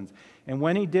our sins. And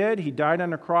when he did, he died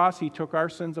on the cross, he took our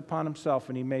sins upon himself,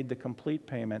 and he made the complete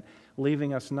payment,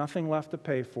 leaving us nothing left to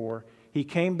pay for. He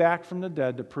came back from the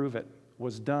dead to prove it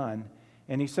was done.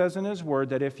 And he says in his word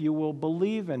that if you will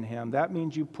believe in him, that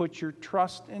means you put your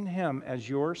trust in him as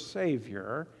your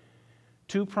Savior.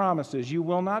 Two promises: you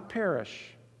will not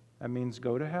perish. That means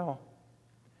go to hell.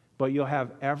 But you'll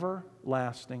have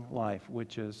everlasting life,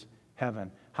 which is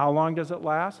heaven. How long does it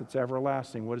last? It's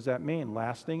everlasting. What does that mean?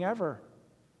 Lasting ever.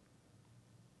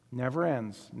 Never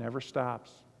ends, never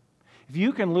stops. If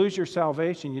you can lose your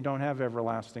salvation, you don't have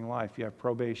everlasting life. You have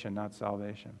probation, not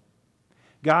salvation.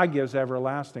 God gives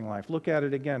everlasting life. Look at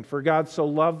it again. For God so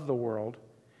loved the world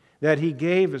that he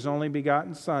gave his only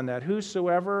begotten Son, that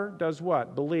whosoever does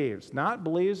what? Believes. Not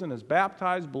believes and is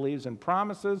baptized, believes in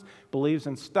promises, believes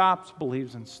in stops,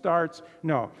 believes in starts.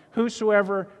 No.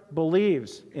 Whosoever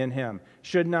believes in him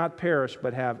should not perish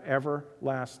but have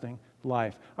everlasting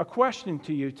life. A question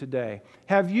to you today.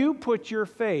 Have you put your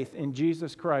faith in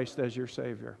Jesus Christ as your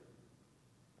Savior?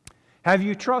 Have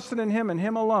you trusted in him and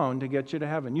him alone to get you to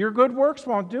heaven? Your good works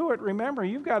won't do it. Remember,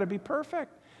 you've got to be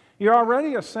perfect. You're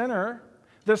already a sinner.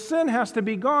 The sin has to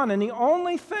be gone, and the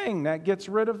only thing that gets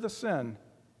rid of the sin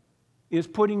is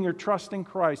putting your trust in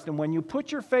Christ. And when you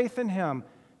put your faith in him,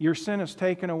 your sin is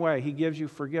taken away. He gives you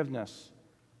forgiveness.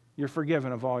 You're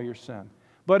forgiven of all your sin.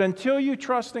 But until you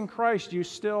trust in Christ, you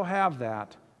still have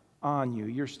that on you.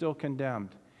 You're still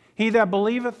condemned. He that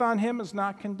believeth on him is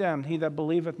not condemned. He that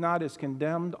believeth not is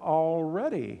condemned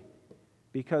already,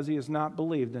 because he has not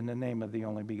believed in the name of the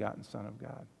only begotten Son of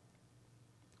God.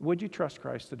 Would you trust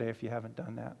Christ today if you haven't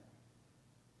done that?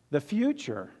 The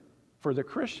future for the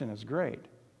Christian is great.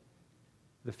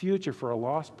 The future for a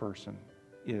lost person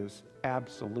is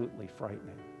absolutely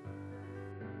frightening.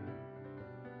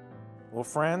 Well,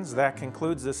 friends, that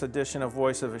concludes this edition of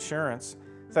Voice of Assurance.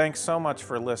 Thanks so much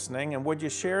for listening, and would you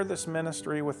share this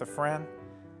ministry with a friend?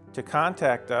 To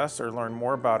contact us or learn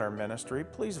more about our ministry,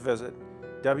 please visit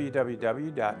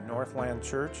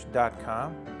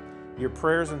www.northlandchurch.com. Your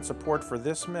prayers and support for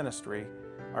this ministry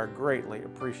are greatly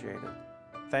appreciated.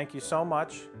 Thank you so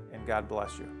much, and God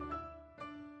bless you.